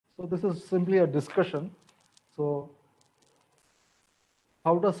So this is simply a discussion. So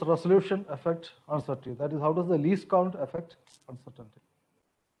how does resolution affect uncertainty? That is, how does the least count affect uncertainty?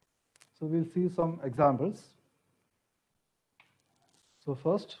 So we'll see some examples. So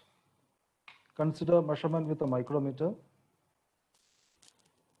first, consider measurement with a micrometer.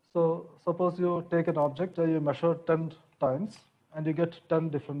 So suppose you take an object and you measure 10 times and you get 10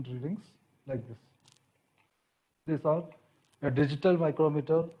 different readings like this. These are a digital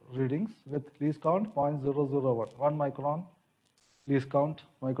micrometer readings with least count 0.001. 1 micron least count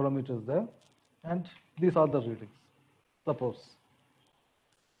micrometer is there, and these are the readings. Suppose.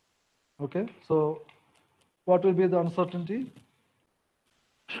 Okay, so what will be the uncertainty?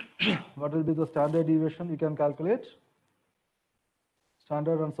 What will be the standard deviation you can calculate?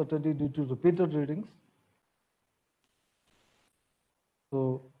 Standard uncertainty due to repeated readings.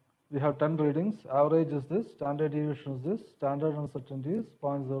 So we have 10 readings, average is this, standard deviation is this, standard uncertainty is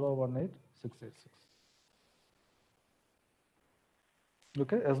 0.018686.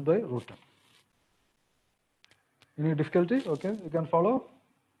 Okay, S by root 10. Any difficulty? Okay, you can follow?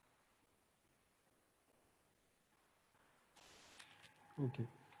 Okay,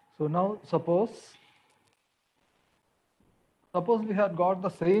 so now suppose we had got the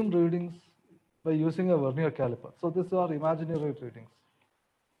same readings by using a vernier caliper. So these are imaginary readings.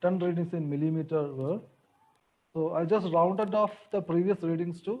 10 readings in millimeter were. So I just rounded off the previous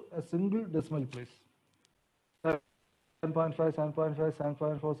readings to a single decimal place. 7.5, 7.5,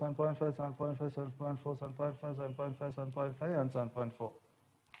 7.4, 7.5, 7.5, 7.4, 7.5, 7.5, 7.5, and 7.4.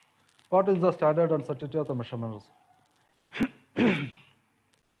 What is the standard uncertainty of the measurements?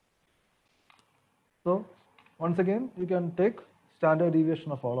 So once again, you can take standard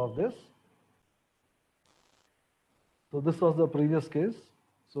deviation of all of this. So this was the previous case.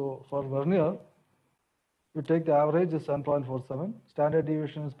 So for vernier, you take the average is 7.47, standard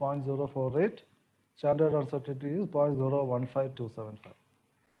deviation is 0.048, standard uncertainty is 0.015275.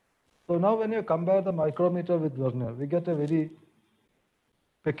 So now when you compare the micrometer with vernier, we get a very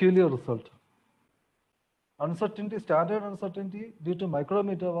peculiar result. Uncertainty, standard uncertainty due to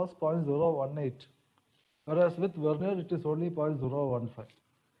micrometer was 0.018, whereas with vernier it is only 0.015.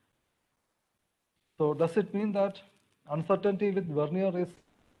 So does it mean that uncertainty with vernier is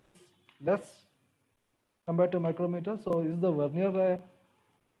less compared to micrometer? So is the vernier a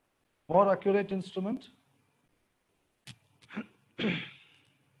more accurate instrument?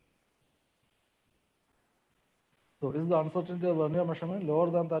 So is the uncertainty of vernier measurement lower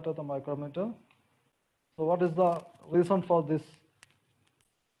than that of the micrometer? So what is the reason for this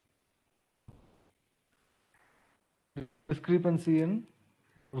discrepancy in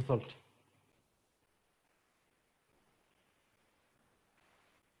result?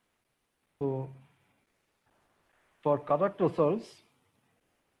 So for correct results,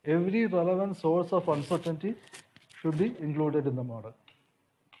 every relevant source of uncertainty should be included in the model.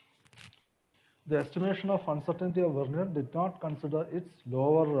 The estimation of uncertainty of vernier did not consider its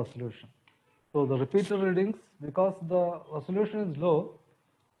lower resolution. So the repeated readings, because the resolution is low,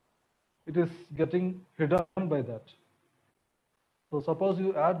 it is getting hidden by that. So suppose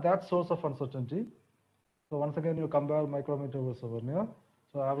you add that source of uncertainty. So once again you compare micrometer versus vernier.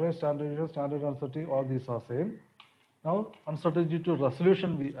 So average, standard deviation, standard uncertainty, all these are same. Now uncertainty to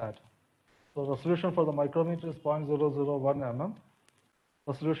resolution we add. So resolution for the micrometer is 0.001 mm.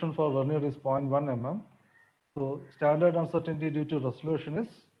 Resolution for vernier is 0.1 mm. So standard uncertainty due to resolution is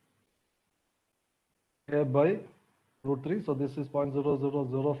A by root 3. So this is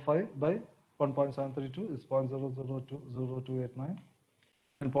 0.0005 by 1.732 is 0.002029.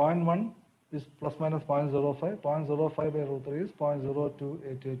 And 0.1 is plus minus 0.05. 0.05 by root 3 is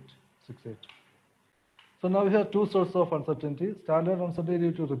 0.028868. So now we have two sources of uncertainty. Standard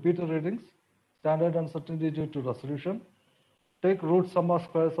uncertainty due to repeated readings. Standard uncertainty due to resolution. Take root sum of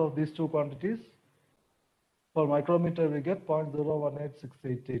squares of these two quantities. For micrometer we get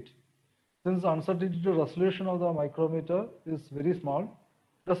 0.018688. Since the uncertainty to resolution of the micrometer is very small,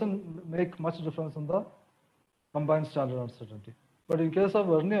 doesn't make much difference in the combined standard uncertainty. But in case of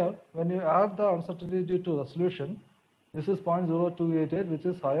vernier, when you add the uncertainty due to resolution, this is 0.0288, which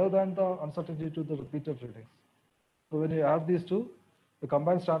is higher than the uncertainty to the repeated readings. So when you add these two, the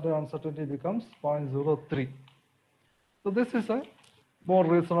combined standard uncertainty becomes 0.03. So this is a more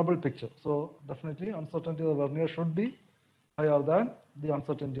reasonable picture. So definitely uncertainty of the vernier should be higher than the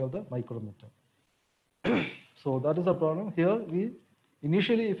uncertainty of the micrometer. So that is a problem. Here we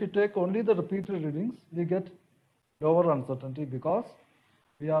initially, if you take only the repeated readings, we get lower uncertainty because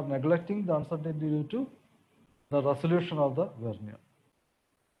we are neglecting the uncertainty due to the resolution of the vernier.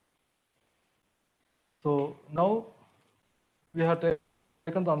 So now we have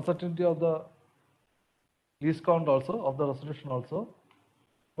taken the uncertainty of the least count also, of the resolution also.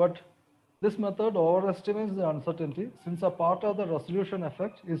 But this method overestimates the uncertainty since a part of the resolution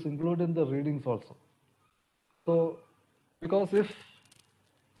effect is included in the readings also. So, because if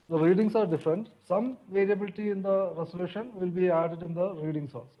the readings are different, some variability in the resolution will be added in the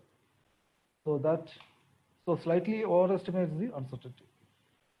readings also. So slightly overestimates the uncertainty.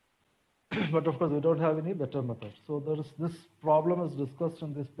 But of course, we don't have any better method. So this problem is discussed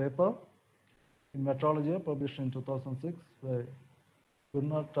in this paper in Metrology, published in 2006 by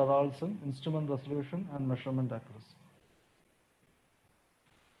Gunnar Taraldsen, Instrument Resolution and Measurement Accuracy.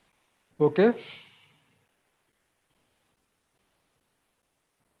 Okay.